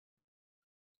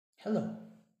Hello,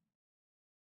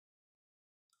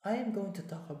 I am going to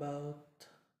talk about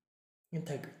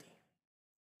integrity.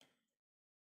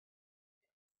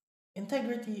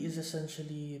 Integrity is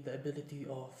essentially the ability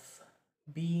of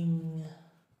being,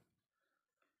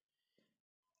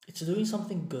 it's doing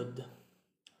something good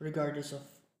regardless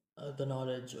of the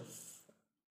knowledge of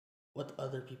what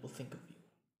other people think of you.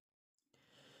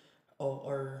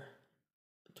 Or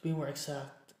to be more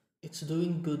exact, it's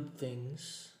doing good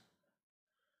things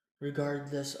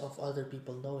regardless of other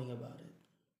people knowing about it.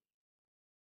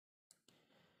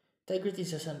 Integrity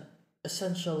is an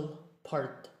essential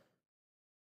part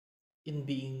in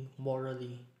being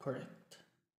morally correct.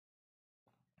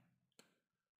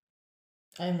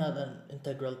 I'm not an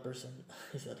integral person.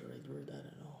 Is that the right word? I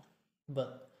don't know.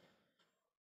 But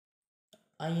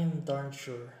I am darn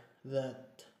sure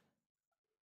that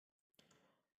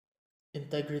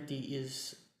integrity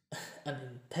is an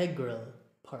integral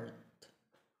part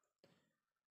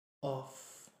of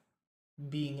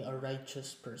being a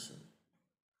righteous person.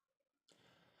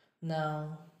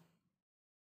 Now,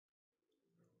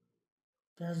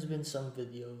 there has been some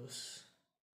videos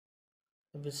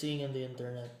I've been seeing on the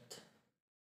internet,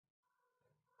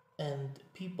 and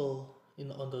people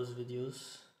in on those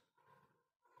videos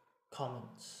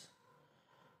comments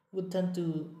would tend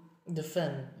to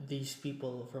defend these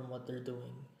people from what they're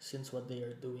doing, since what they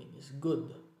are doing is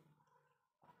good.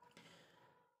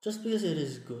 Just because it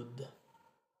is good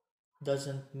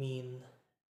doesn't mean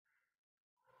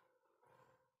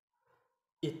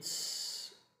it's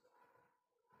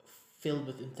filled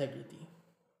with integrity.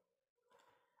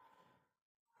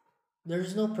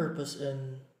 There's no purpose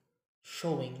in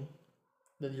showing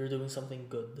that you're doing something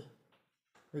good,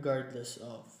 regardless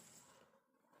of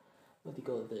what do you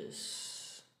call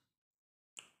this?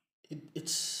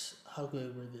 It's how do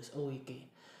I word this? Oh, okay.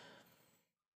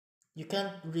 You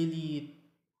can't really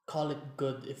call it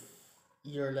good if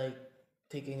you're like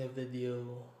taking a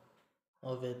video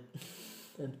of it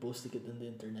and posting it on the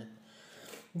internet,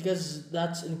 because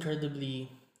that's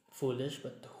incredibly foolish.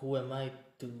 But who am I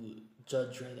to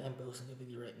judge? Right, I'm posting a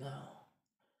video right now.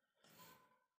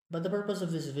 But the purpose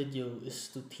of this video is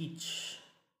to teach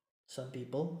some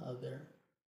people out there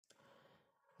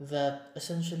that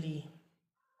essentially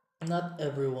not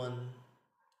everyone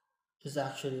is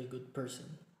actually a good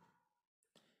person.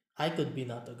 I could be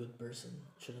not a good person.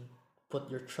 Shouldn't put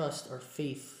your trust or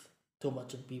faith too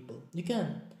much in people. You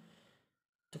can,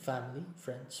 to family,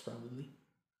 friends, probably,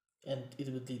 and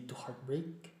it would lead to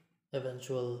heartbreak,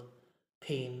 eventual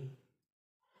pain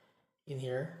in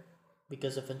here,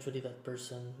 because eventually that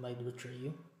person might betray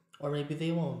you, or maybe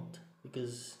they won't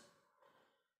because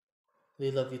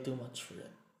they love you too much for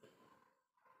it.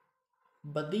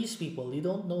 But these people, you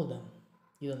don't know them.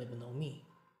 You don't even know me.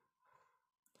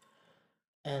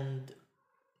 And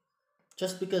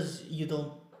just because you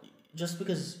don't just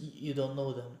because you don't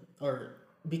know them, or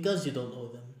because you don't know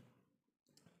them,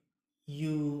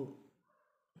 you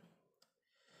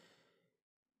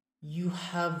you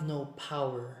have no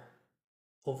power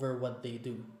over what they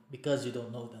do because you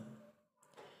don't know them.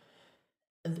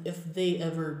 And if they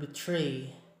ever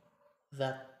betray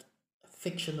that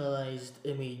fictionalized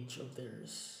image of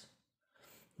theirs,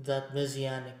 that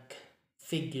messianic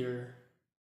figure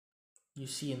you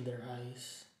see in their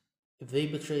eyes, if they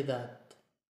betray that,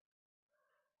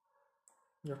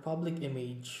 your public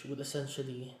image would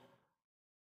essentially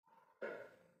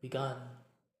be gone.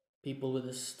 People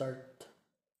would start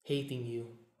hating you.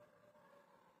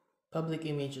 Public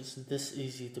image is this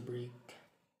easy to break.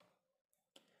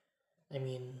 I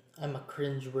mean, I'm a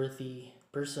cringe-worthy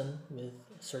person with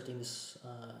certain this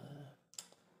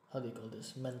how do you call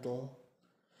this, mental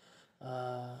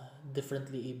uh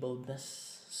differently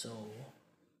abledness. So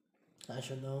I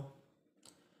should know.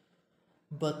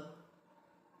 But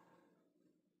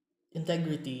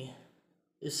integrity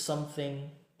is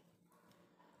something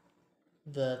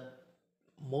that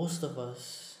most of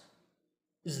us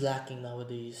is lacking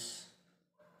nowadays.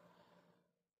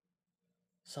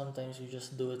 Sometimes you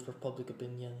just do it for public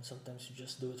opinion, sometimes you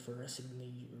just do it for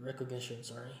recognition,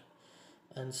 sorry.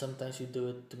 And sometimes you do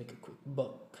it to make a quick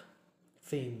buck,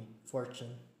 fame,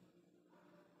 fortune.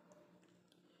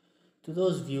 To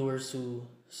those viewers who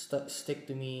stick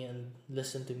to me and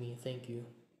listen to me, thank you.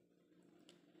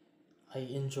 I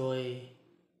enjoy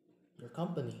your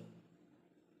company.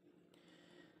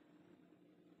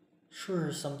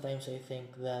 Sure, sometimes I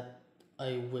think that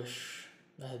I wish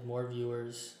I had more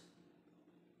viewers,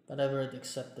 but I've already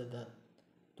accepted that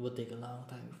it would take a long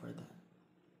time before that.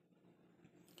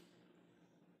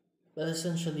 But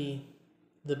essentially,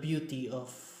 the beauty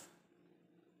of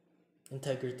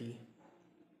integrity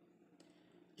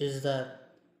is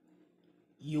that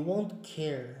you won't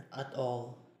care at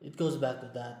all. It goes back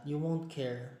to that. You won't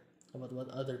care about what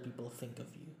other people think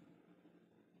of you.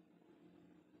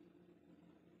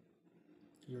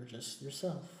 You're just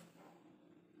yourself.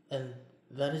 And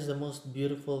that is the most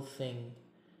beautiful thing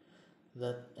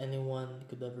that anyone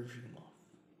could ever dream of.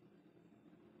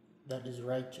 That is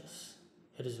righteous.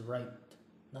 It is right.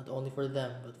 Not only for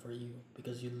them, but for you,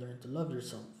 because you learn to love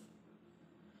yourself.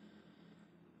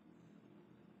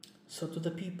 So, to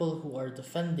the people who are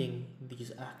defending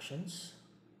these actions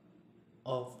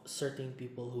of certain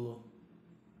people who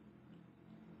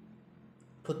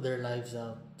put their lives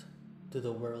out to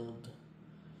the world,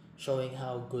 showing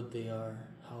how good they are,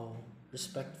 how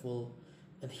respectful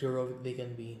and heroic they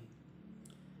can be,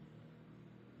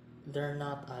 they're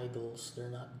not idols, they're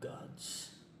not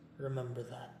gods. Remember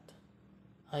that.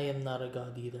 I am not a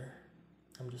god either.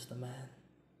 I'm just a man.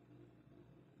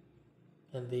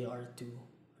 And they are too.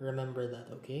 Remember that,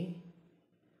 okay?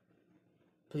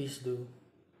 Please do.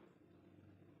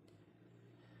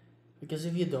 Because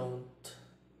if you don't,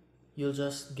 you'll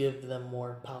just give them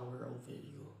more power over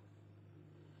you.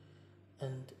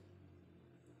 And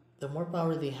the more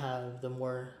power they have, the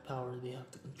more power they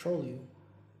have to control you.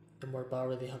 The more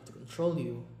power they have to control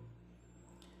you,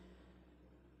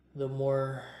 the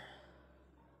more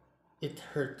it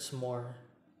hurts more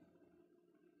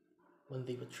when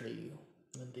they betray you,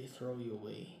 when they throw you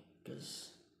away, because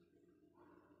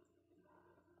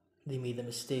they made a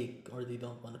mistake or they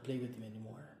don't want to play with you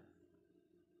anymore.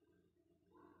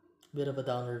 Bit of a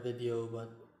downer video,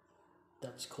 but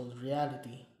that's called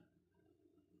reality.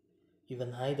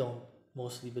 Even I don't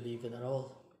mostly believe it at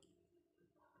all.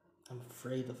 I'm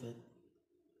afraid of it.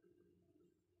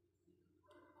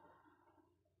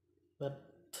 But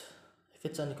if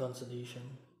it's any consolation,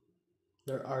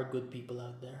 there are good people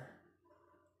out there.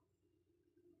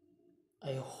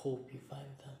 I hope you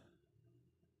find them.